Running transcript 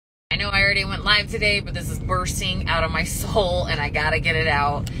know I already went live today, but this is bursting out of my soul and I gotta get it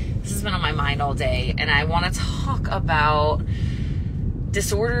out. This has been on my mind all day, and I want to talk about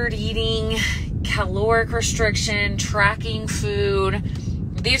disordered eating, caloric restriction, tracking food.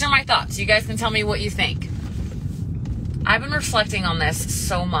 These are my thoughts. You guys can tell me what you think. I've been reflecting on this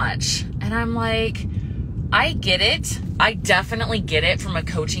so much, and I'm like, I get it. I definitely get it from a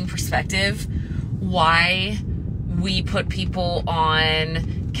coaching perspective, why we put people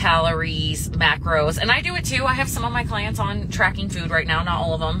on calories, macros, and I do it too. I have some of my clients on tracking food right now, not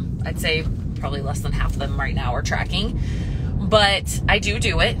all of them. I'd say probably less than half of them right now are tracking, but I do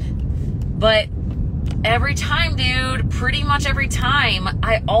it. But every time, dude, pretty much every time,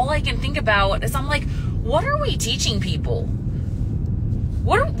 all I can think about is I'm like, what are we teaching people?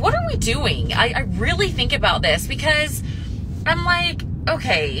 What are we doing? I really think about this because I'm like,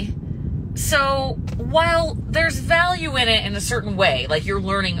 okay, so while there's value in it in a certain way, like you're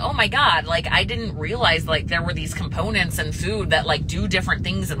learning, oh my God, like I didn't realize like there were these components in food that like do different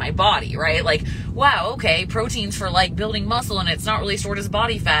things in my body, right? Like, wow, okay, protein's for like building muscle and it's not really stored as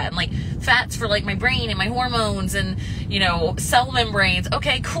body fat, and like fats for like my brain and my hormones and, you know, cell membranes.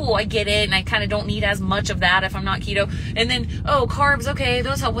 Okay, cool, I get it. And I kind of don't need as much of that if I'm not keto. And then, oh, carbs, okay,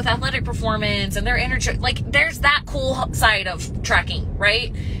 those help with athletic performance and their energy. Like there's that cool side of tracking,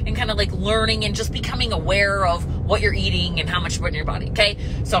 right? And kind of like learning and just becoming aware of what you're eating and how much you put in your body. Okay.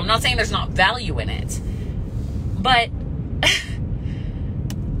 So I'm not saying there's not value in it, but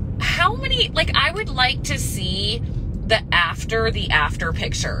how many, like I would like to see the after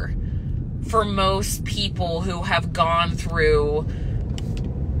picture for most people who have gone through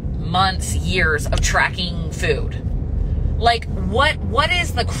months, years of tracking food. Like what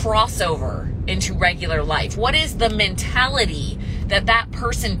is the crossover into regular life? What is the mentality that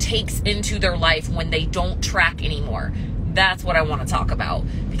person takes into their life when they don't track anymore? That's what I want to talk about,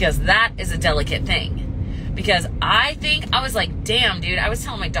 because that is a delicate thing. Because I was like, damn, dude, I was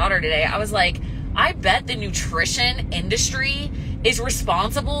telling my daughter today, I was like, I bet the nutrition industry is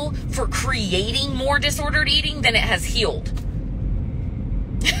responsible for creating more disordered eating than it has healed.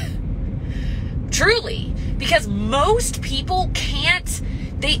 Truly. Because most people can't,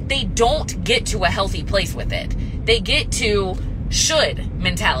 they don't get to a healthy place with it. They get to should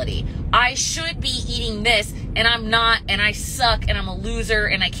mentality. I should be eating this and I'm not, and I suck and I'm a loser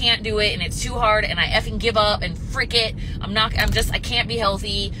and I can't do it and it's too hard and I effing give up and frick it. I can't be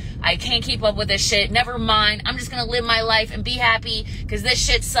healthy. I can't keep up with this shit. Never mind. I'm just going to live my life and be happy because this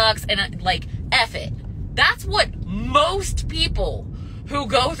shit sucks and like, F it. That's what most people who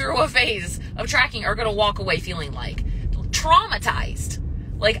go through a phase of tracking are going to walk away feeling like. Traumatized.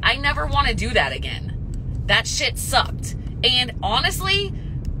 Like, I never want to do that again. That shit sucked. And honestly,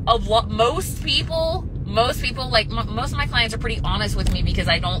 most people, like most of my clients are pretty honest with me because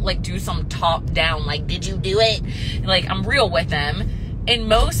I don't like do some top down, like, did you do it? Like, I'm real with them. And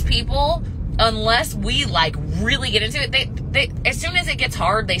most people, unless we like really get into it, they as soon as it gets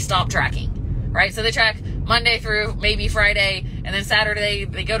hard, they stop tracking, right? So they track Monday through maybe Friday, and then Saturday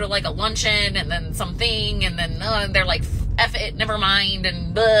they go to like a luncheon and then something, and then they're like, F it, never mind,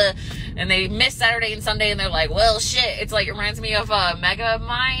 and blah. And they miss Saturday and Sunday, and they're like, well, shit. It's like, it reminds me of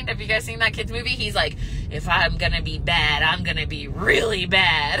Megamind. Have you guys seen that kid's movie? He's like, if I'm gonna be bad, I'm gonna be really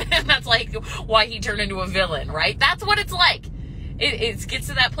bad. And that's like why he turned into a villain, right? That's what it's like. It gets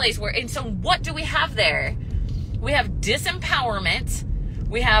to that place where, and so what do we have there? We have disempowerment.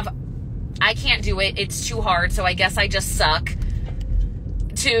 We have, I can't do it. It's too hard. So I guess I just suck.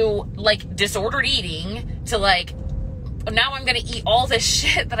 To like disordered eating, to like, now I'm going to eat all this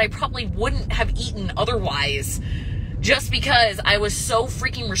shit that I probably wouldn't have eaten otherwise just because I was so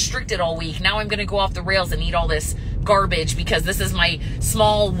freaking restricted all week. Now I'm going to go off the rails and eat all this garbage because this is my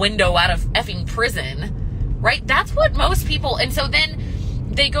small window out of effing prison, right? That's what most people, and so then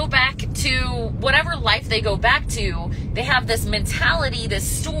they go back to whatever life they go back to. They have this mentality, this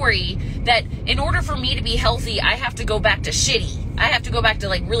story that in order for me to be healthy, I have to go back to shitty. I have to go back to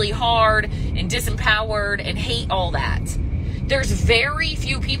like really hard and disempowered and hate all that. There's very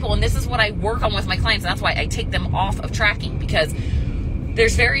few people, and this is what I work on with my clients. And that's why I take them off of tracking, because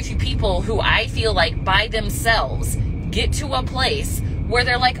there's very few people who I feel like by themselves get to a place where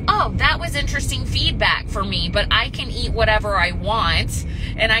they're like, oh, that was interesting feedback for me, but I can eat whatever I want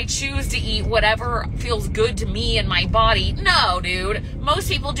and I choose to eat whatever feels good to me and my body. No, dude, most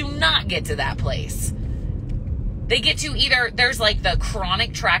people do not get to that place. They get to either, there's like the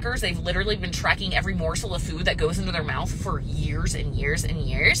chronic trackers. They've literally been tracking every morsel of food that goes into their mouth for years and years and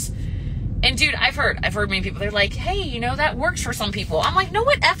years. And dude, I've heard many people, they're like, hey, you know, that works for some people. I'm like, no,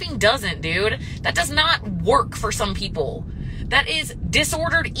 it effing doesn't, dude. That does not work for some people. That is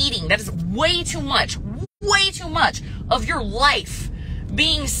disordered eating. That is way too much of your life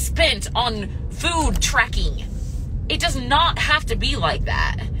being spent on food tracking. It does not have to be like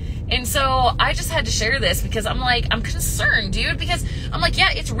that. And so I just had to share this because I'm concerned, dude, because I'm like,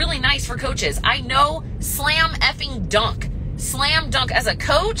 yeah, it's really nice for coaches. I know, slam dunk as a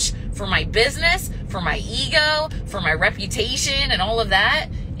coach, for my business, for my ego, for my reputation and all of that.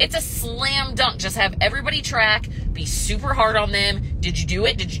 It's a slam dunk. Just have everybody track, be super hard on them. Did you do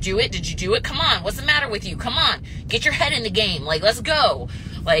it? Did you do it? Did you do it? Come on. What's the matter with you? Come on. Get your head in the game. Like, let's go.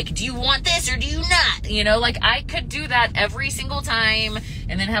 Like, do you want this or do you not? You know, like, I could do that every single time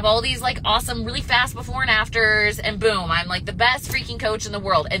and then have all these, like, awesome, really fast before and afters, and boom, I'm, like, the best freaking coach in the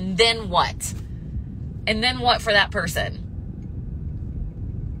world. And then what? And then what for that person?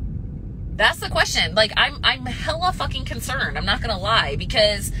 That's the question. Like, I'm hella fucking concerned. I'm not gonna lie,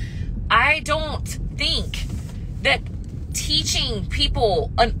 because I don't think that teaching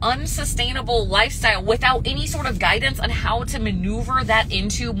people an unsustainable lifestyle without any sort of guidance on how to maneuver that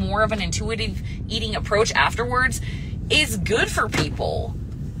into more of an intuitive eating approach afterwards is good for people.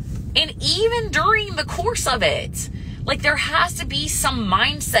 And even during the course of it, like, there has to be some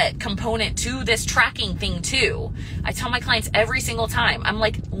mindset component to this tracking thing too. I tell my clients every single time, I'm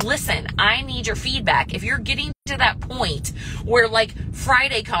like, listen, I need your feedback. If you're getting to that point where, like,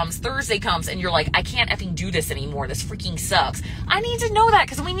 Friday comes, Thursday comes, and you're like, I can't effing do this anymore, this freaking sucks, I need to know that,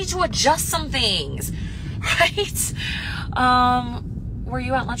 because we need to adjust some things, right? Were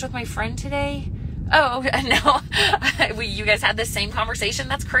you at lunch with my friend today? Oh, no. You guys had this same conversation?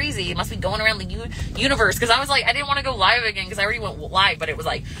 That's crazy. It must be going around the universe. Because I was like, I didn't want to go live again because I already went live, but it was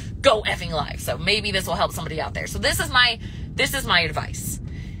like, go effing live. So maybe this will help somebody out there. So this is my advice.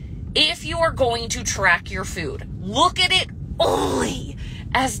 If you are going to track your food, look at it only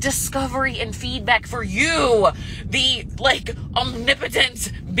as discovery and feedback for you, the, like,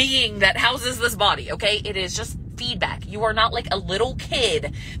 omnipotent being that houses this body, okay? It is just feedback. You are not like a little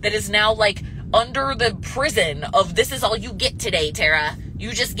kid that is now, like, under the prison of, this is all you get today, Tara.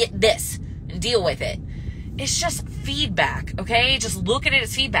 You just get this and deal with it. It's just feedback, okay? Just look at it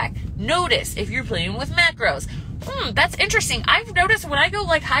as feedback. Notice if you're playing with macros. That's interesting. I've noticed when I go,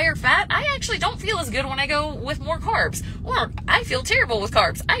 like, higher fat, I actually don't feel as good when I go with more carbs. Or I feel terrible with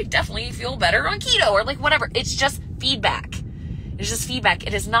carbs. I definitely feel better on keto, or, like, whatever. It's just feedback. It's just feedback.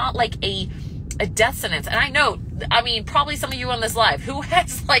 It is not like a death sentence. And I know, I mean, probably some of you on this live who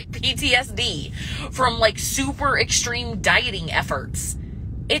has, like, PTSD from, like, super extreme dieting efforts.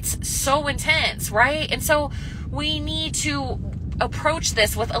 It's so intense, right? And so we need to approach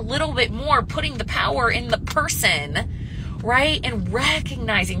this with a little bit more putting the power in the person, right? And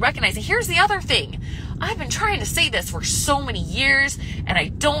recognizing. Here's the other thing. I've been trying to say this for so many years, and I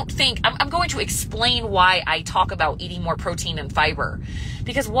don't think, I'm going to explain why I talk about eating more protein and fiber.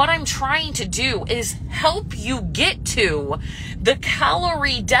 Because what I'm trying to do is help you get to the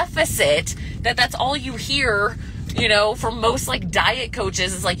calorie deficit that's all you hear, you know, from most, like, diet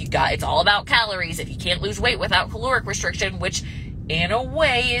coaches. Is like, it's all about calories. If you can't lose weight without caloric restriction, which in a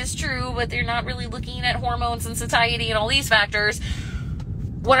way is true, but they're not really looking at hormones and satiety and all these factors.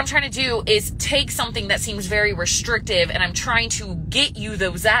 What I'm trying to do is take something that seems very restrictive, and I'm trying to get you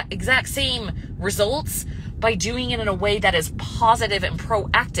those exact same results by doing it in a way that is positive and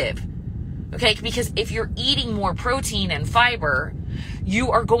proactive. Okay? Because if you're eating more protein and fiber,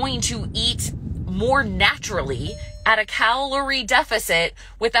 you are going to eat more naturally at a calorie deficit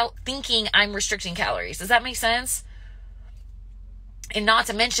without thinking I'm restricting calories. Does that make sense? And not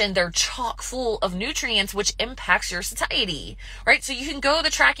to mention, they're chock full of nutrients, which impacts your satiety, right? So you can go the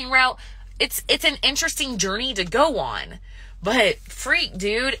tracking route. It's an interesting journey to go on. But freak,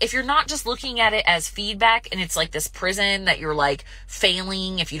 dude, if you're not just looking at it as feedback and it's like this prison that you're, like,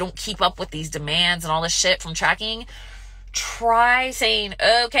 failing if you don't keep up with these demands and all this shit from tracking, try saying,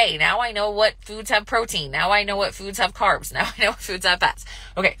 okay, now I know what foods have protein. Now I know what foods have carbs. Now I know what foods have fats.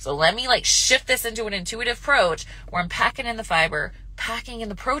 Okay, so let me, like, shift this into an intuitive approach where I'm packing in the fiber, packing in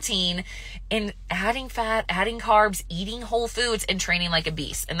the protein, and adding fat, adding carbs, eating whole foods, and training like a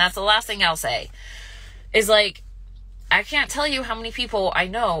beast. And that's the last thing I'll say is, like, I can't tell you how many people I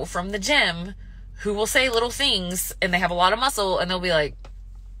know from the gym who will say little things and they have a lot of muscle and they'll be like,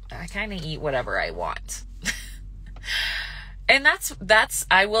 I kind of eat whatever I want. And that's,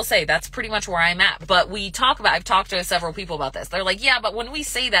 I will say, that's pretty much where I'm at. But I've talked to several people about this. They're like, yeah, but when we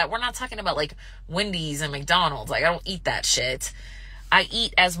say that, we're not talking about, like, Wendy's and McDonald's. Like, I don't eat that shit. I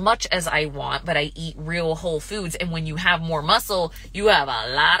eat as much as I want, but I eat real whole foods. And when you have more muscle, you have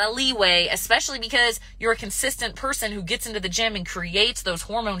a lot of leeway, especially because you're a consistent person who gets into the gym and creates those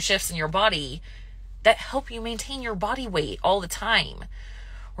hormone shifts in your body that help you maintain your body weight all the time.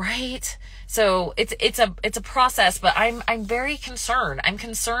 Right? So it's a process, but I'm very concerned. I'm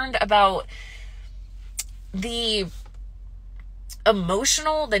concerned about the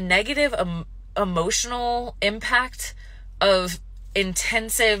negative emotional impact of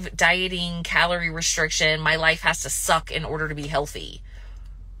intensive dieting, calorie restriction. My life has to suck in order to be healthy.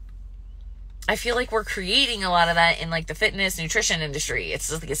 I feel like we're creating a lot of that in like the fitness nutrition industry. It's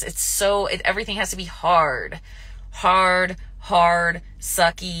just like everything has to be hard,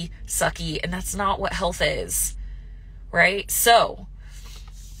 sucky, and that's not what health is, right? So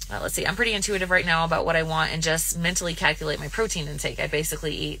let's see, I'm pretty intuitive right now about what I want and just mentally calculate my protein intake. I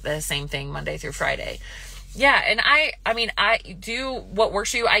basically eat the same thing Monday through Friday. Yeah, and I do what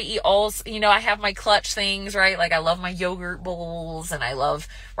works for you. I eat all, I have my clutch things, right? Like I love my yogurt bowls, and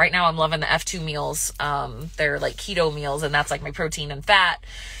right now I'm loving the F2 meals. They're like keto meals, and that's like my protein and fat.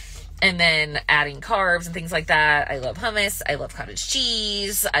 And then adding carbs and things like that. I love hummus. I love cottage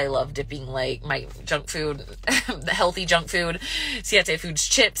cheese. I love dipping like my junk food, the healthy junk food, Siete Foods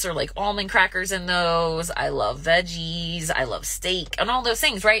chips or like almond crackers in those. I love veggies. I love steak and all those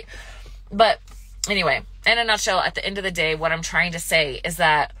things, right? But anyway, in a nutshell, at the end of the day, what I'm trying to say is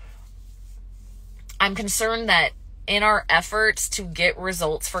that I'm concerned that in our efforts to get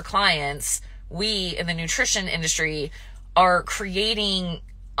results for clients, we in the nutrition industry are creating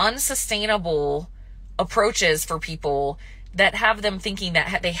unsustainable approaches for people that have them thinking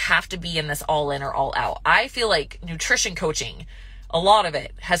that they have to be in this all in or all out. I feel like nutrition coaching, a lot of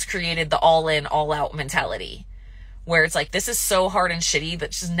it has created the all in, all out mentality where it's like, this is so hard and shitty,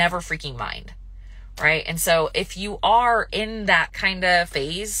 but just never freaking mind. Right. And so if you are in that kind of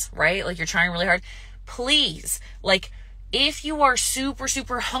phase, right, like you're trying really hard, please, like if you are super,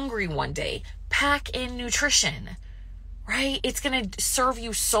 super hungry one day, pack in nutrition. Right? It's going to serve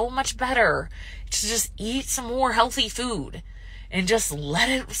you so much better to just eat some more healthy food and just let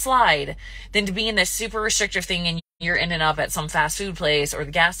it slide than to be in this super restrictive thing and you're ending up at some fast food place or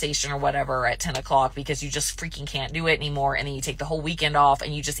the gas station or whatever at 10 o'clock because you just freaking can't do it anymore. And then you take the whole weekend off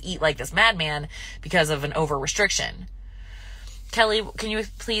and you just eat like this madman because of an over restriction. Kelly, can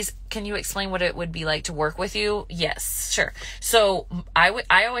you explain what it would be like to work with you? Yes, sure. So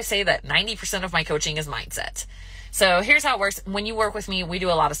I always say that 90% of my coaching is mindset. So here's how it works. When you work with me, we do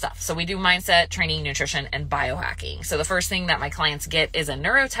a lot of stuff. So we do mindset, training, nutrition, and biohacking. So the first thing that my clients get is a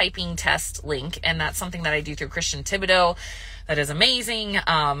neurotyping test link. And that's something that I do through Christian Thibodeau. That is amazing.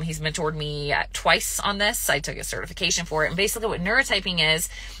 He's mentored me twice on this. I took a certification for it. And basically what neurotyping is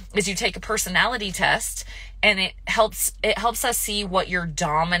you take a personality test and it helps us see what your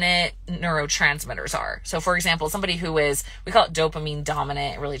dominant neurotransmitters are. So for example, somebody who is, we call it dopamine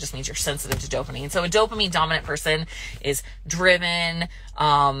dominant. It really just means you're sensitive to dopamine. So a dopamine dominant person is driven,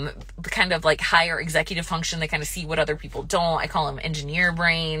 kind of like higher executive function. They kind of see what other people don't. I call them engineer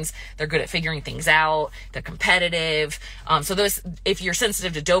brains. They're good at figuring things out. They're competitive. So those, if you're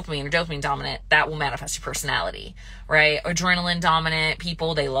sensitive to dopamine or dopamine dominant, that will manifest your personality, right? Adrenaline dominant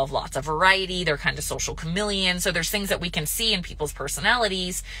people, they love lots of variety. They're kind of social chameleons. So there's things that we can see in people's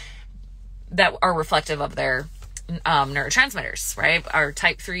personalities that are reflective of their neurotransmitters, right? Our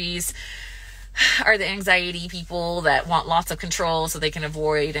type 3s are the anxiety people that want lots of control so they can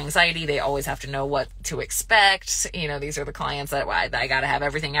avoid anxiety. They always have to know what to expect. These are the clients that I got to have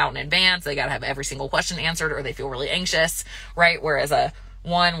everything out in advance. They got to have every single question answered or they feel really anxious, right? Whereas a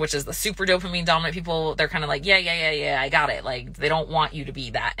 1, which is the super dopamine dominant people, they're kind of like, yeah, I got it. Like they don't want you to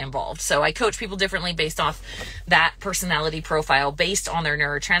be that involved. So I coach people differently based off that personality profile, based on their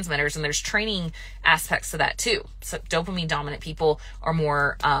neurotransmitters. And there's training aspects to that too. So dopamine dominant people are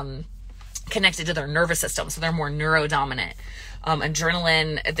more, connected to their nervous system. So they're more neurodominant.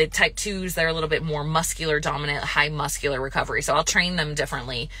 Adrenaline, the type 2s, they're a little bit more muscular dominant, high muscular recovery. So I'll train them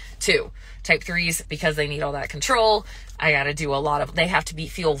differently too. Type 3s, because they need all that control, I got to do they have to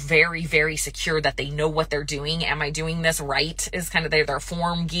feel very, very secure that they know what they're doing. Am I doing this right? Is kind of, they're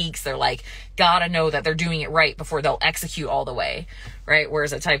form geeks. They're like, gotta know that they're doing it right before they'll execute all the way. Right.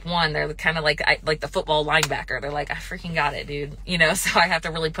 Whereas a type 1, they're kind of like the football linebacker. They're like, I freaking got it, dude. So I have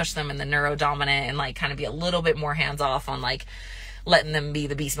to really push them in the neurodominant and like kind of be a little bit more hands off on like letting them be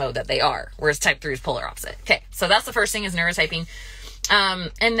the beast mode that they are. Whereas type 3 is polar opposite. Okay. So that's the first thing is neurotyping.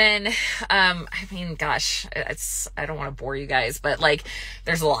 And then, I mean, gosh, I don't want to bore you guys, but like,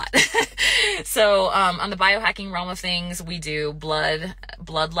 there's a lot. So, on the biohacking realm of things, we do blood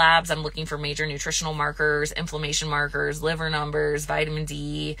labs. I'm looking for major nutritional markers, inflammation markers, liver numbers, vitamin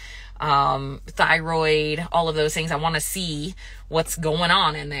D, thyroid, all of those things. I want to see what's going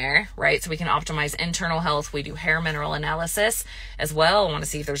on in there, right? So we can optimize internal health. We do hair mineral analysis as well. I want to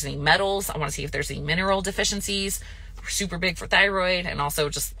see if there's any metals. I want to see if there's any mineral deficiencies. We're super big for thyroid, and also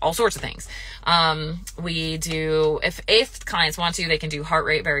just all sorts of things. We do, if clients want to, they can do heart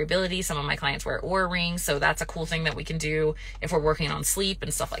rate variability. Some of my clients wear Oura rings, so that's a cool thing that we can do if we're working on sleep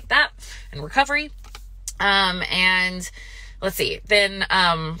and stuff like that and recovery. And let's see, then,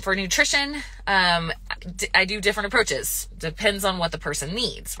 for nutrition, I do different approaches. Depends on what the person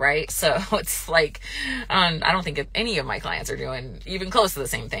needs, right? So it's like, I don't think any of my clients are doing even close to the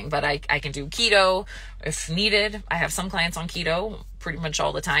same thing, but I can do keto if needed. I have some clients on keto pretty much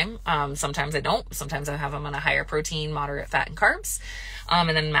all the time. Sometimes I don't. Sometimes I have them on a higher protein, moderate fat and carbs,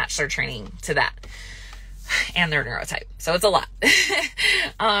 and then match their training to that. And their neurotype. So it's a lot.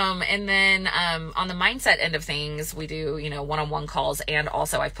 And then, on the mindset end of things, we do, one-on-one calls. And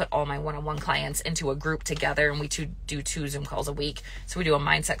also I've put all my one-on-one clients into a group together, and we do 2 Zoom calls a week. So we do a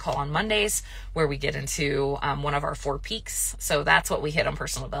mindset call on Mondays where we get into, one of our 4 peaks. So that's what we hit on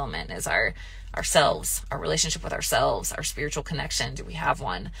personal development, is ourselves, our relationship with ourselves, our spiritual connection. Do we have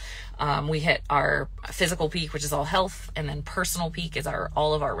one? We hit our physical peak, which is all health, and then personal peak is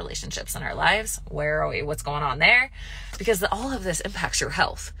all of our relationships in our lives. Where are we? What's going on there? Because all of this impacts your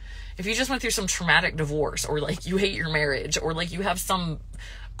health. If you just went through some traumatic divorce, or like you hate your marriage, or like you have some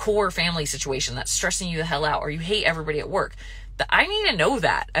core family situation that's stressing you the hell out, or you hate everybody at work, I need to know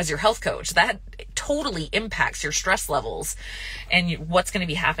that as your health coach. That totally impacts your stress levels and what's going to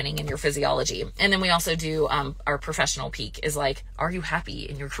be happening in your physiology. And then we also do our professional peak is like, are you happy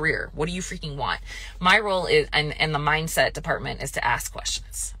in your career? What do you freaking want? My role is, and the mindset department is to ask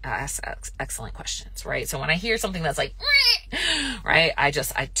questions, ask excellent questions, right? So when I hear something that's like, right, I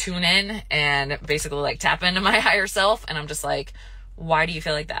tune in and basically like tap into my higher self, and I'm just like, why do you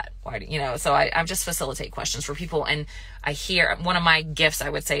feel like that? Why do so I just facilitate questions for people. And I hear, one of my gifts, I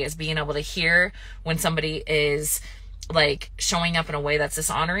would say, is being able to hear when somebody is like showing up in a way that's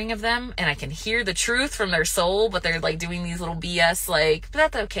dishonoring of them, and I can hear the truth from their soul, but they're like doing these little BS, like, but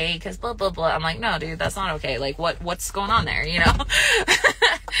that's okay, because blah, blah, blah. I'm like, no, dude, that's not okay. Like, what's going on there,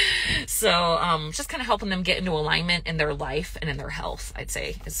 So, just kind of helping them get into alignment in their life and in their health, I'd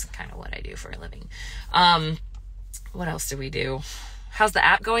say, is kind of what I do for a living. What else do we do? How's the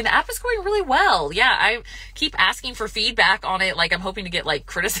app going? The app is going really well. Yeah, I keep asking for feedback on it. Like, I'm hoping to get like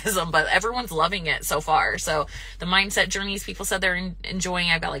criticism, but everyone's loving it so far. So the mindset journeys, people said they're enjoying.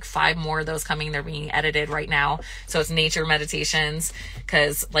 I've got like 5 more of those coming. They're being edited right now. So it's nature meditations,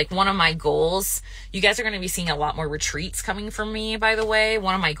 because like one of my goals, you guys are going to be seeing a lot more retreats coming from me, by the way.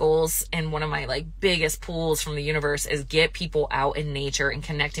 One of my goals and one of my like biggest pulls from the universe is get people out in nature and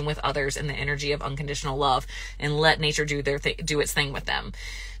connecting with others in the energy of unconditional love, and let nature do its thing with them.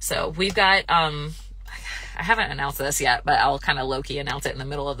 So we've got, I haven't announced this yet, but I'll kind of low-key announce it in the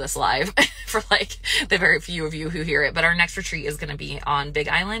middle of this live for like the very few of you who hear it. But our next retreat is going to be on Big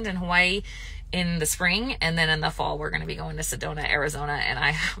Island in Hawaii in the spring, and then in the fall we're going to be going to Sedona, Arizona, and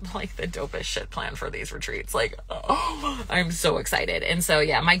I have like the dopest shit planned for these retreats. Like, oh, I'm so excited. And so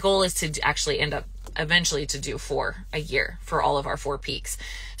yeah, my goal is to actually end up eventually to do 4 a year for all of our 4 peaks.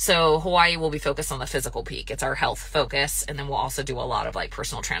 So Hawaii will be focused on the physical peak. It's our health focus. And then we'll also do a lot of like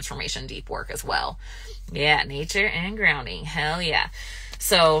personal transformation, deep work as well. Yeah. Nature and grounding. Hell yeah.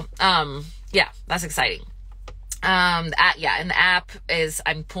 So, yeah, that's exciting. And the app is,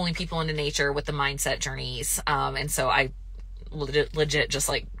 I'm pulling people into nature with the mindset journeys. And so I legit just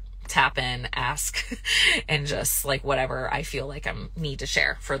like tap in, ask, and just like whatever I feel like I need to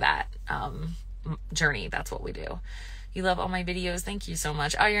share for that, journey. That's what we do. You love all my videos. Thank you so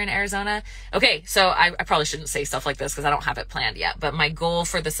much. Oh, you're in Arizona. Okay. So I probably shouldn't say stuff like this because I don't have it planned yet, but my goal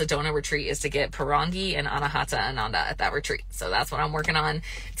for the Sedona retreat is to get Parangi and Anahata Ananda at that retreat. So that's what I'm working on.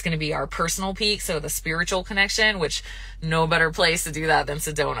 It's going to be our personal peak. So the spiritual connection, which no better place to do that than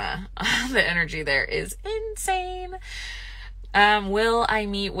Sedona. The energy there is insane. Will I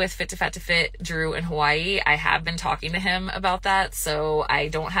meet with Fit to Fat to Fit Drew in Hawaii? I have been talking to him about that, so I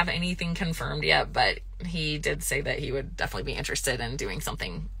don't have anything confirmed yet, but he did say that he would definitely be interested in doing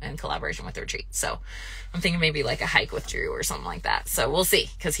something in collaboration with the retreat. So I'm thinking maybe like a hike with Drew or something like that. So we'll see,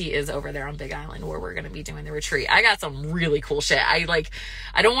 because he is over there on Big Island where we're going to be doing the retreat. I got some really cool shit. I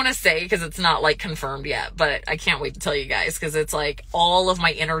don't want to say because it's not like confirmed yet, but I can't wait to tell you guys, because it's like all of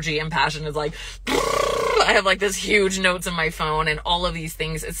my energy and passion is like I have like this huge notes in my phone, and all of these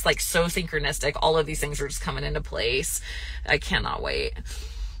things, it's like so synchronistic. All of these things are just coming into place. I cannot wait.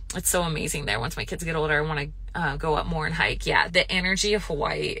 It's so amazing there. Once my kids get older, I want to go up more and hike. Yeah, the energy of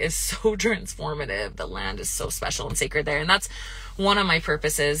Hawaii is so transformative. The land is so special and sacred there. And that's one of my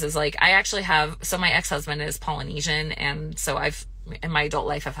purposes, is like, I actually have, so my ex-husband is Polynesian. And so in my adult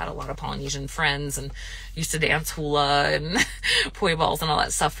life, I've had a lot of Polynesian friends and used to dance hula and poi balls and all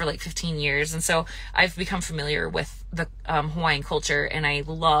that stuff for like 15 years. And so I've become familiar with the Hawaiian culture, and I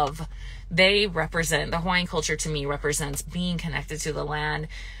love, the Hawaiian culture to me represents being connected to the land,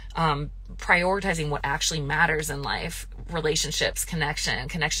 prioritizing what actually matters in life, relationships, connection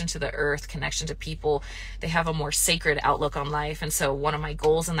to the earth, connection to people. They have a more sacred outlook on life. And so one of my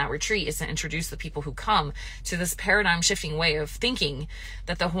goals in that retreat is to introduce the people who come to this paradigm shifting way of thinking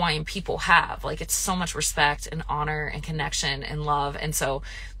that the Hawaiian people have. Like, it's so much respect and honor and connection and love. And so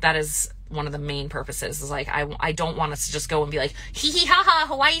that is one of the main purposes, is like, I don't want us to just go and be like, hee hee ha ha,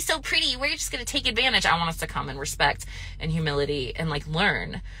 Hawaii's so pretty, we're just going to take advantage. I want us to come in respect and humility and like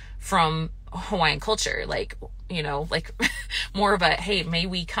learn from Hawaiian culture, like, you know, like more of a, hey, may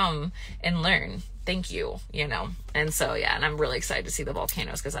we come and learn, thank you, you know. And so yeah, and I'm really excited to see the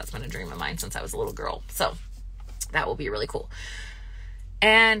volcanoes, because that's been a dream of mine since I was a little girl, so that will be really cool.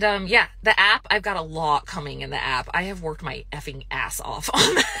 And yeah, the app, I've got a lot coming in the app. I have worked my effing ass off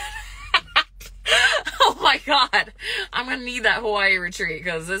on that. Oh my God, I'm going to need that Hawaii retreat,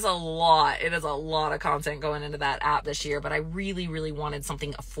 because there's a lot. It is a lot of content going into that app this year, but I really, really wanted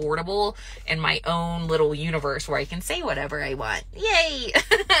something affordable in my own little universe where I can say whatever I want. Yay.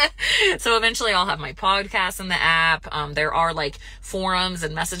 So eventually I'll have my podcast in the app. There are like forums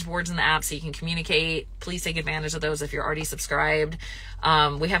and message boards in the app so you can communicate. Please take advantage of those if you're already subscribed.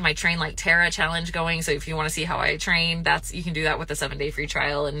 We have my Train Like Tara challenge going. So if you want to see how I train, you can do that with the 7-day free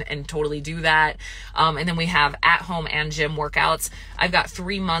trial and totally do that. And then we have at home and gym workouts. I've got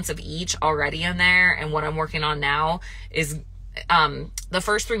 3 months of each already in there. And what I'm working on now is, the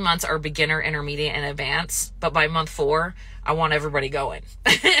first 3 months are beginner, intermediate, and advanced. But by month 4, I want everybody going.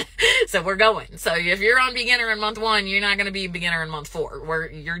 So we're going. So if you're on beginner in month 1, you're not going to be beginner in month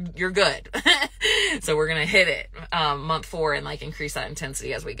 4. You're good. So we're going to hit it, month 4, and like increase that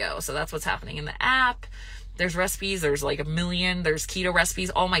intensity as we go. So that's what's happening in the app. There's recipes. There's like 1 million. There's keto recipes.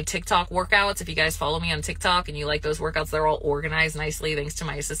 All my TikTok workouts. If you guys follow me on TikTok and you like those workouts, they're all organized nicely, thanks to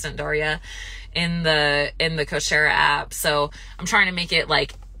my assistant Daria in the Koshera app. So I'm trying to make it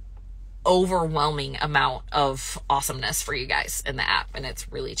like overwhelming amount of awesomeness for you guys in the app, and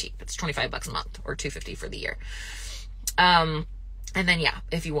it's really cheap. It's $25 a month, or $250 for the year. And then yeah,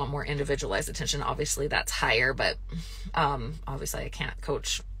 if you want more individualized attention, obviously that's higher, but obviously I can't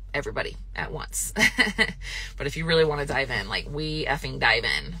coach everybody at once. But if you really want to dive in, like, we effing dive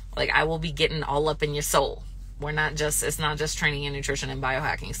in. Like, I will be getting all up in your soul. It's not just training and nutrition and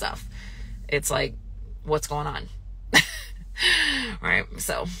biohacking stuff. It's like, what's going on? Right?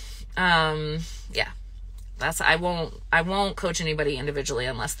 So yeah, I won't coach anybody individually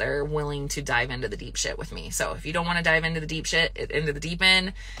unless they're willing to dive into the deep shit with me. So if you don't want to dive into the deep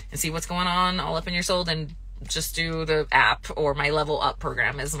end and see what's going on all up in your soul, then just do the app, or my Level Up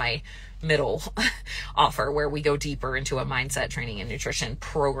program is my middle offer, where we go deeper into a mindset, training, and nutrition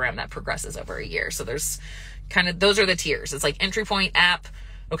program that progresses over a year. So there's those are the tiers. It's like entry point app.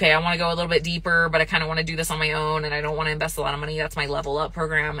 Okay, I want to go a little bit deeper, but I kind of want to do this on my own, and I don't want to invest a lot of money. That's my Level Up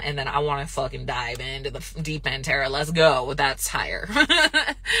program. And then I want to fucking dive into the deep end, Tara. Let's go. That's higher.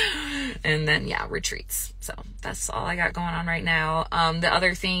 And then, yeah, retreats. So that's all I got going on right now. The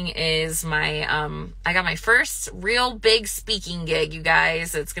other thing is I got my first real big speaking gig, you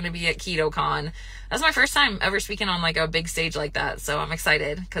guys. It's going to be at KetoCon. That's my first time ever speaking on like a big stage like that. So I'm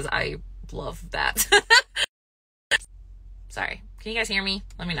excited, because I love that. Sorry. Can you guys hear me?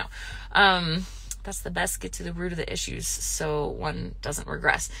 Let me know. That's the best. Get to the root of the issues so one doesn't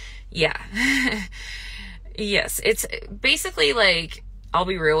regress. Yeah. Yes. It's basically like, I'll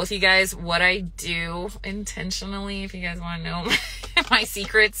be real with you guys. What I do intentionally, if you guys want to know my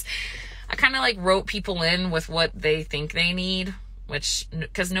secrets, I kind of like rope people in with what they think they need,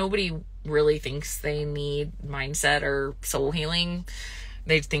 because nobody really thinks they need mindset or soul healing.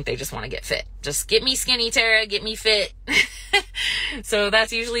 They think they just want to get fit. Just get me skinny, Tara. Get me fit. So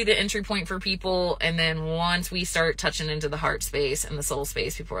that's usually the entry point for people. And then once we start touching into the heart space and the soul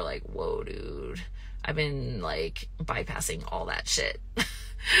space, people are like, whoa, dude, I've been like bypassing all that shit.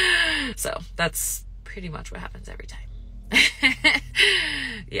 So that's pretty much what happens every time.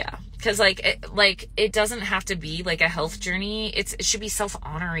 Yeah. Cause it doesn't have to be like a health journey. It should be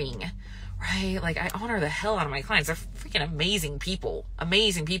self-honoring, right? Like, I honor the hell out of my clients. They're freaking freaking amazing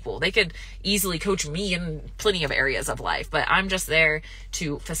people. They could easily coach me in plenty of areas of life, but I'm just there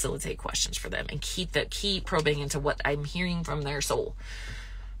to facilitate questions for them and keep probing into what I'm hearing from their soul.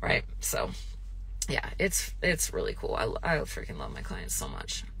 Right. So yeah, it's really cool. I freaking love my clients so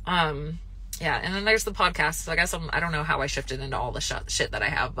much. Yeah, and then there's the podcast. So I guess I don't know how I shifted into all the shit that I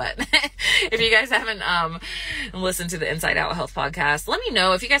have, but if you guys haven't listened to the Inside Out Health podcast, let me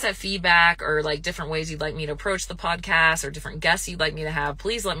know if you guys have feedback or like different ways you'd like me to approach the podcast or different guests you'd like me to have.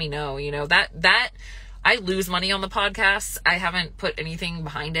 Please let me know. You know, that I lose money on the podcast. I haven't put anything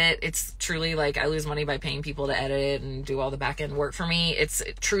behind it. It's truly like I lose money by paying people to edit it and do all the back end work for me. It's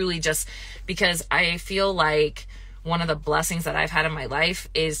truly just because I feel like one of the blessings that I've had in my life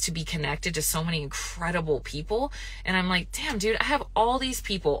is to be connected to so many incredible people. And I'm like, damn, dude, I have all these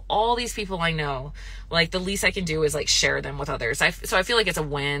people I know. Like, the least I can do is like share them with others. So I feel like it's a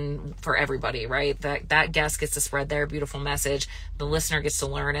win for everybody, right? That guest gets to spread their beautiful message. The listener gets to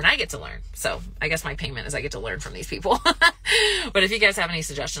learn and I get to learn. So I guess my payment is I get to learn from these people. But if you guys have any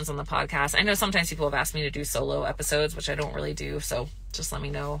suggestions on the podcast, I know sometimes people have asked me to do solo episodes, which I don't really do. So just let me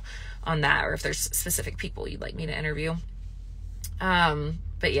know on that, or if there's specific people you'd like me to interview.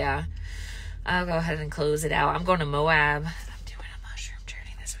 But yeah, I'll go ahead and close it out. I'm going to Moab. I'm doing a mushroom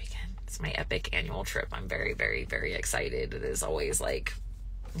journey this weekend. It's my epic annual trip. I'm very, very, very excited. It is always like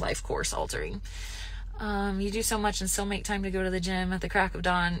life course altering. You do so much and still make time to go to the gym at the crack of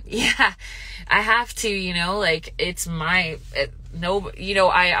dawn. Yeah, I have to, you know, like I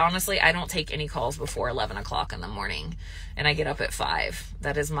honestly, I don't take any calls before 11 o'clock in the morning, and I get up at 5.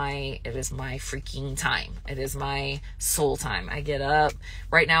 It is my freaking time. It is my soul time. I get up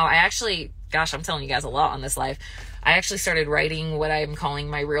right now. Gosh, I'm telling you guys a lot on this live. I actually started writing what I'm calling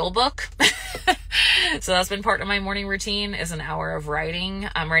my real book. So that's been part of my morning routine, is an hour of writing.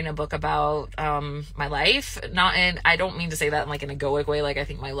 I'm writing a book about my life. I don't mean to say that in like an egoic way, like I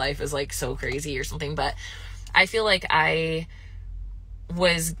think my life is like so crazy or something, but I feel like I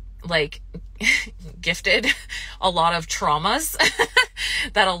was like gifted a lot of traumas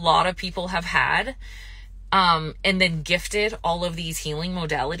that a lot of people have had. And then gifted all of these healing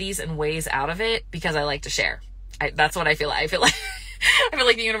modalities and ways out of it because I like to share. That's what I feel like. I feel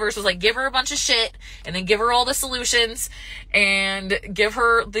like the universe was like, give her a bunch of shit and then give her all the solutions and give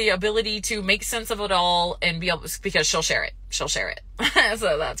her the ability to make sense of it all and be able, because she'll share it. So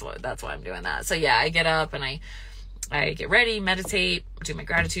that's why I'm doing that. So yeah, I get up and I get ready, meditate, do my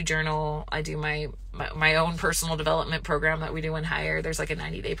gratitude journal. I do my own personal development program that we do in Higher. There's like a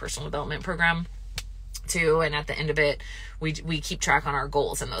 90-day personal development program too. And at the end of it, we keep track on our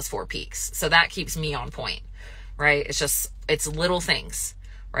goals in those 4 peaks. So that keeps me on point, right? It's little things,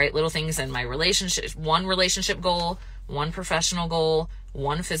 right? Little things in my relationship, 1 relationship goal, 1 professional goal,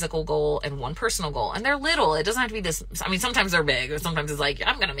 1 physical goal, and 1 personal goal. And they're little. It doesn't have to be this. I mean, sometimes they're big, or sometimes it's like,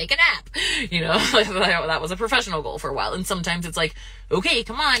 I'm going to make an app, you know, that was a professional goal for a while. And sometimes it's like, okay,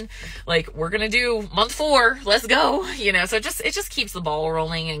 come on, like we're going to do month 4, let's go, you know? So it just keeps the ball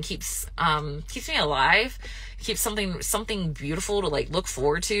rolling and keeps me alive, keeps something beautiful to like look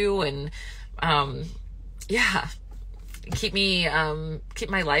forward to. And, yeah, keep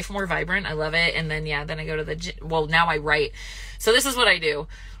my life more vibrant. I love it. And then, then I go to the gym. Well, now I write. So this is what I do.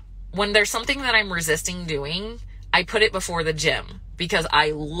 When there's something that I'm resisting doing, I put it before the gym because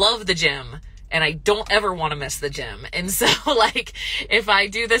I love the gym and I don't ever want to miss the gym. And so like, if I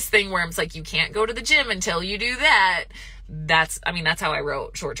do this thing where it's like, you can't go to the gym until you do that, that's how I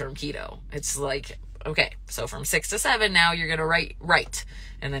wrote Short-Term Keto. It's like, okay, so from 6 to 7, now you're going to write,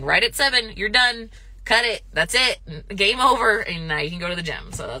 and then right at 7, you're done. Cut it. That's it. Game over. And now you can go to the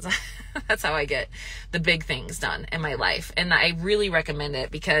gym. So that's how I get the big things done in my life. And I really recommend it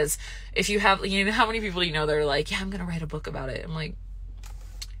because if you have, you know, how many people you know that are like, yeah, I'm going to write a book about it. I'm like,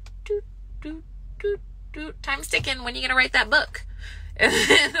 time's ticking. When are you going to write that book? And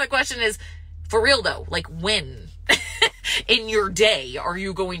the question is, for real though, like when in your day are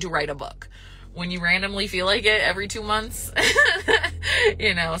you going to write a book? When you randomly feel like it every 2 months,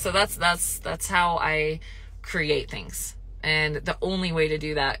 you know, so that's how I create things. And the only way to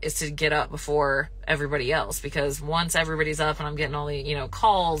do that is to get up before everybody else, because once everybody's up and I'm getting all the, you know,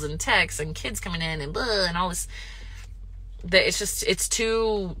 calls and texts and kids coming in and blah, and all this, it's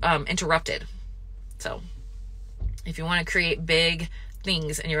too interrupted. So if you want to create big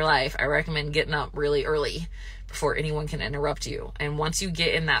things in your life, I recommend getting up really early before anyone can interrupt you. And once you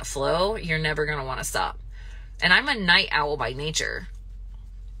get in that flow, you're never going to want to stop. And I'm a night owl by nature.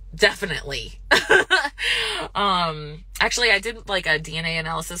 Definitely. Actually, I did like a DNA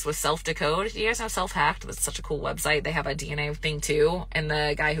analysis with Self Decode. Do you guys know Self Hacked? That's such a cool website. They have a DNA thing too. And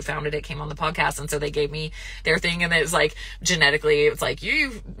the guy who founded it came on the podcast. And so they gave me their thing. And it's like genetically, it's like,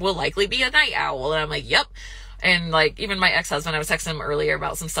 you will likely be a night owl. And I'm like, yep. And like, even my ex-husband, I was texting him earlier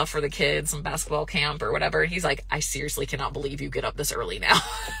about some stuff for the kids, some basketball camp or whatever. And he's like, I seriously cannot believe you get up this early now.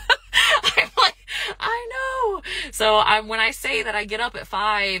 I'm like, I know. So when I say that I get up at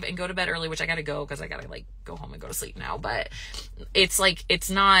 5 and go to bed early, which I gotta go because I gotta like go home and go to sleep now, but it's like, it's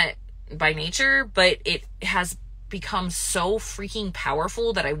not by nature, but it has become so freaking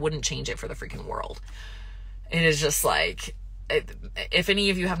powerful that I wouldn't change it for the freaking world. It is just like, if any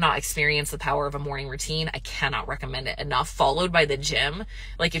of you have not experienced the power of a morning routine, I cannot recommend it enough, followed by the gym.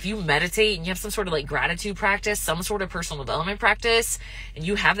 Like if you meditate and you have some sort of like gratitude practice, some sort of personal development practice, and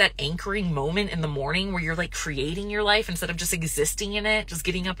you have that anchoring moment in the morning where you're like creating your life instead of just existing in it, just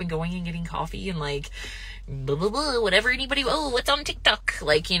getting up and going and getting coffee and like blah, blah, blah, whatever anybody, oh, what's on TikTok?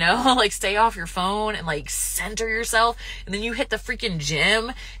 Like, you know, like stay off your phone and like center yourself. And then you hit the freaking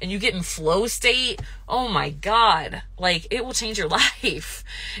gym and you get in flow state. Oh my God. Like it will change your life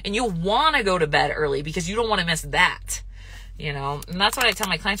and you'll want to go to bed early because you don't want to miss that, you know? And that's what I tell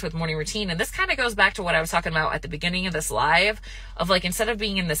my clients with morning routine. And this kind of goes back to what I was talking about at the beginning of this live of like, instead of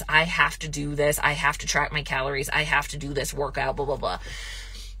being in this, I have to do this, I have to track my calories, I have to do this workout, blah, blah, blah.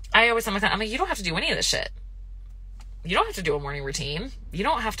 I always tell my clients, I'm like, you don't have to do any of this shit. You don't have to do a morning routine. You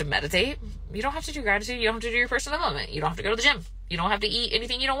don't have to meditate. You don't have to do gratitude. You don't have to do your personal development. You don't have to go to the gym. You don't have to eat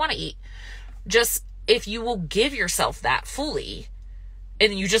anything you don't want to eat. Just if you will give yourself that fully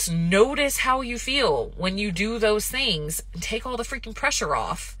and you just notice how you feel when you do those things and take all the freaking pressure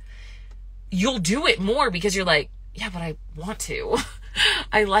off, you'll do it more because you're like, yeah, but I want to.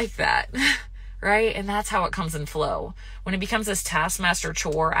 I like that. Right? And that's how it comes in flow. When it becomes this taskmaster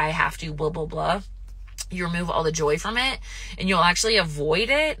chore, I have to blah, blah, blah. You remove all the joy from it and you'll actually avoid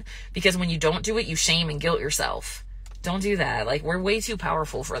it because when you don't do it, you shame and guilt yourself. Don't do that. Like we're way too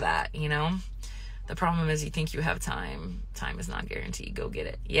powerful for that, you know? The problem is you think you have time. Time is not guaranteed. Go get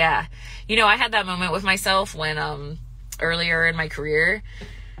it. Yeah. You know, I had that moment with myself when, earlier in my career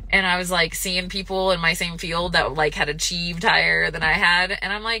and I was like seeing people in my same field that like had achieved higher than I had.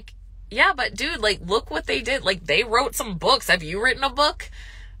 And I'm like, yeah, but dude, like, look what they did. Like they wrote some books. Have you written a book?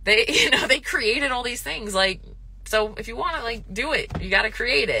 They, you know, they created all these things. Like, so if you want to like do it, you got to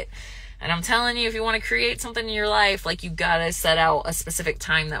create it. And I'm telling you, if you want to create something in your life, like you got to set out a specific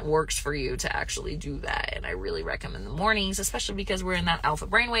time that works for you to actually do that. And I really recommend the mornings, especially because we're in that alpha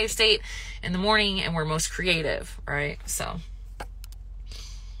brainwave state in the morning and we're most creative, right? So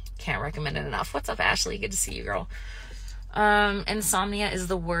can't recommend it enough. What's up, Ashley? Good to see you, girl. Insomnia is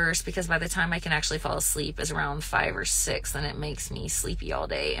the worst because by the time I can actually fall asleep is around 5 or 6, then it makes me sleepy all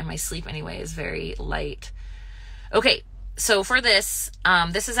day. And my sleep anyway is very light. Okay. So for this,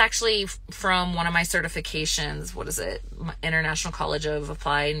 this is actually from one of my certifications. What is it? International College of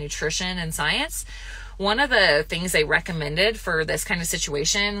Applied Nutrition and Science. One of the things they recommended for this kind of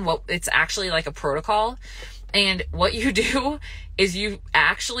situation, well, it's actually like a protocol. And what you do is you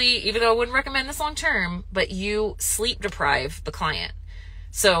actually, even though I wouldn't recommend this long term, but you sleep deprive the client.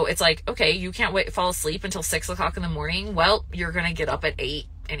 So it's like, okay, you can't fall asleep until 6 o'clock in the morning. Well, you're going to get up at 8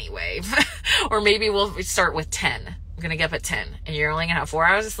 anyway. Or maybe we'll start with 10. I'm going to get up at 10 and you're only going to have 4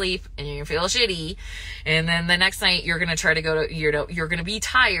 hours of sleep and you're going to feel shitty. And then the next night you're going to try to go to, you're going to be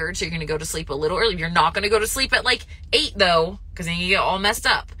tired. So you're going to go to sleep a little early. You're not going to go to sleep at like 8 though, because then you get all messed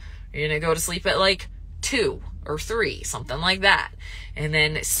up. You're going to go to sleep at like 2 or 3, something like that. And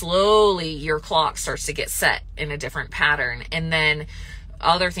then slowly your clock starts to get set in a different pattern. And then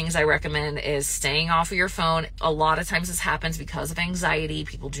other things I recommend is staying off of your phone. A lot of times this happens because of anxiety.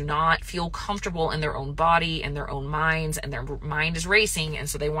 People do not feel comfortable in their own body and their own minds, and their mind is racing. And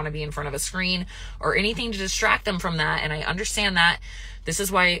so they want to be in front of a screen or anything to distract them from that. And I understand that. This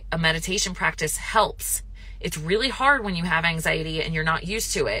is why a meditation practice helps. It's really hard when you have anxiety and you're not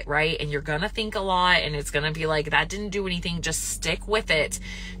used to it, right? And you're going to think a lot and it's going to be like, that didn't do anything. Just stick with it.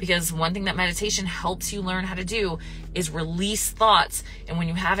 Because one thing that meditation helps you learn how to do is release thoughts. And when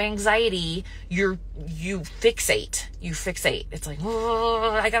you have anxiety, you fixate. It's like,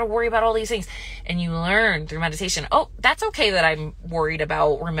 oh, I got to worry about all these things. And you learn through meditation, oh, that's okay that I'm worried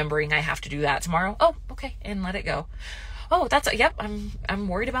about remembering I have to do that tomorrow. Oh, okay. And let it go. Oh, yep, I'm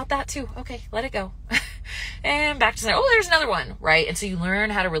worried about that too. Okay, let it go. And back to saying, oh, there's another one, right? And so you learn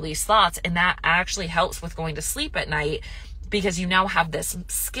how to release thoughts, and that actually helps with going to sleep at night because you now have this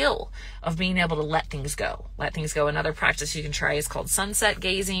skill of being able to let things go. Let things go. Another practice you can try is called sunset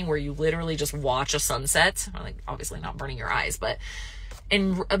gazing, where you literally just watch a sunset. Like, obviously not burning your eyes, but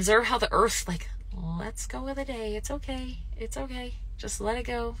and observe how the earth, like, let's go with a day. It's okay. It's okay. Just let it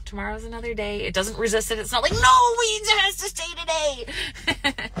go. Tomorrow's another day. It doesn't resist it. It's not like, no, it has to stay today.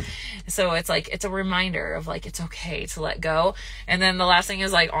 So it's like, it's a reminder of like, it's okay to let go. And then the last thing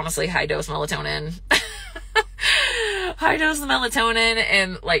is like, honestly, high dose melatonin. High dose melatonin.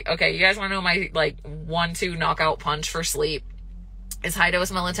 And like, okay, you guys want to know my like 1-2 knockout punch for sleep is high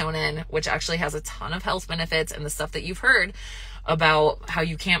dose melatonin, which actually has a ton of health benefits, and the stuff that you've heard about how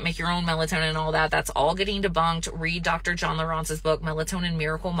you can't make your own melatonin and all that, that's all getting debunked. Read Dr. John Lawrence's book, Melatonin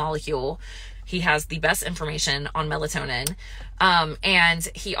Miracle Molecule. He has the best information on melatonin. And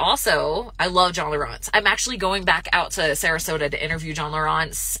he also, I love John Lawrence. I'm actually going back out to Sarasota to interview John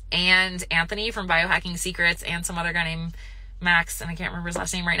Lawrence and Anthony from Biohacking Secrets and some other guy named Max, and I can't remember his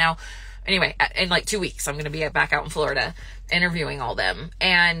last name right now. Anyway, in like 2 weeks, I'm going to be back out in Florida interviewing all them.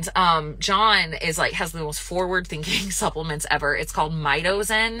 And John is like, has the most forward thinking supplements ever. It's called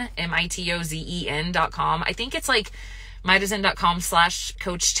Mitozen, MITOZEN.com. I think it's like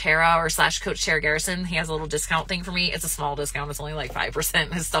mitozen.com/Coach Tara or /Coach Tara Garrison. He has a little discount thing for me. It's a small discount. It's only like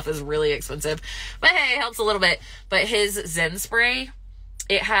 5%. His stuff is really expensive, but hey, it helps a little bit. But his Zen spray,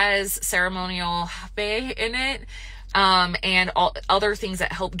 it has ceremonial bay in it. And all other things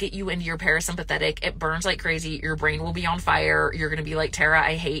that help get you into your parasympathetic. It burns like crazy. Your brain will be on fire. You're going to be like, Tara,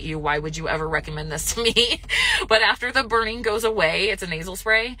 I hate you. Why would you ever recommend this to me? But after the burning goes away, it's a nasal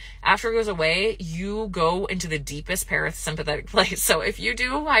spray. After it goes away, you go into the deepest parasympathetic place. So if you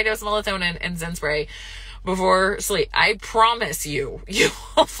do high dose melatonin and Zen spray before sleep, I promise you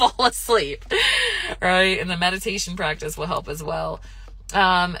will fall asleep, right? And the meditation practice will help as well.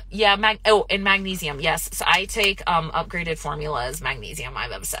 And magnesium. Yes. So I take, Upgraded Formulas magnesium.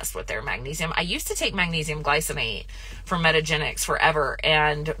 I'm obsessed with their magnesium. I used to take magnesium glycinate from Metagenics forever.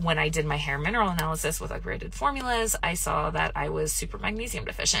 And when I did my hair mineral analysis with Upgraded Formulas, I saw that I was super magnesium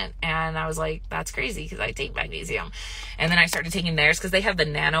deficient. And I was like, that's crazy because I take magnesium. And then I started taking theirs because they have the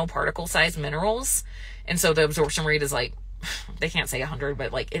nanoparticle size minerals. And so the absorption rate is like, they can't say 100,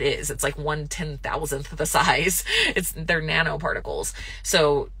 but like it is. It's like 1/10,000th the size. They're nanoparticles.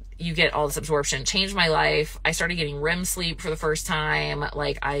 So you get all this absorption. Changed my life. I started getting REM sleep for the first time.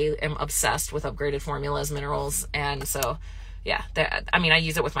 Like I am obsessed with Upgraded Formulas minerals. And so, yeah, I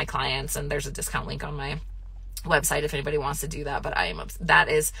use it with my clients, and there's a discount link on my website if anybody wants to do that. But that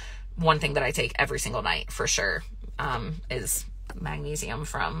is one thing that I take every single night for sure, is magnesium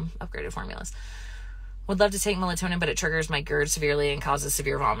from Upgraded Formulas. Would love to take melatonin, but it triggers my GERD severely and causes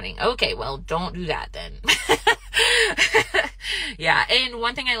severe vomiting. Okay, well, don't do that then. Yeah, and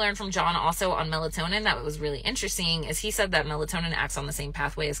one thing I learned from John also on melatonin that was really interesting is he said that melatonin acts on the same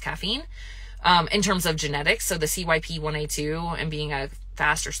pathway as caffeine in terms of genetics. So the CYP1A2 and being a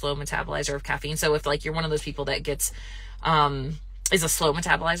fast or slow metabolizer of caffeine. So if like you're one of those people that gets is a slow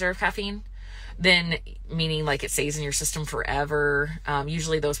metabolizer of caffeine, then meaning like it stays in your system forever.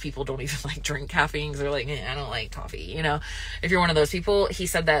 Usually those people don't even like drink caffeine because they're like, I don't like coffee. You know, if you're one of those people, he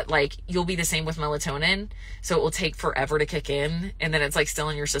said that like you'll be the same with melatonin. So it will take forever to kick in. And then it's like still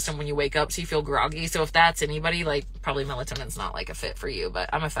in your system when you wake up. So you feel groggy. So if that's anybody, like probably melatonin's not like a fit for you, but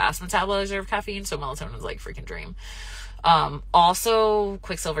I'm a fast metabolizer of caffeine. So melatonin's like freaking dream. Also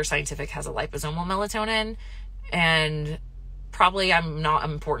Quicksilver Scientific has a liposomal melatonin, and probably I'm not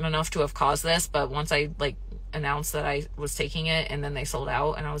important enough to have caused this, but once I like announced that I was taking it and then they sold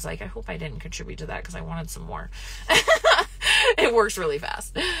out, and I was like, I hope I didn't contribute to that because I wanted some more. It works really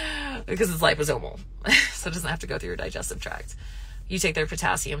fast because it's liposomal. So it doesn't have to go through your digestive tract. You take their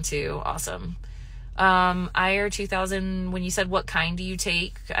potassium too. Awesome. IR 2000, when you said what kind do you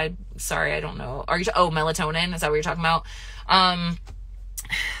take? Sorry, I don't know. Melatonin? Is that what you're talking about?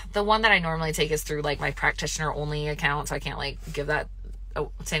 The one that I normally take is through like my practitioner only account, so I can't like give that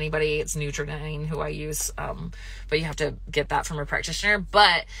to anybody. It's Nutridyne who I use, but you have to get that from a practitioner.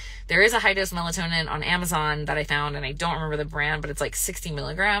 But there is a high dose melatonin on Amazon that I found, and I don't remember the brand, but it's like 60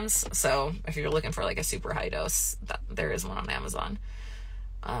 milligrams. So if you're looking for like a super high dose, there is one on Amazon.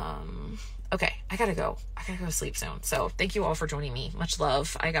 Okay, I gotta go sleep soon. So thank you all for joining me. Much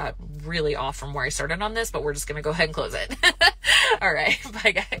love. I got really off from where I started on this, but we're just gonna go ahead and close it. All right,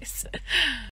 bye guys.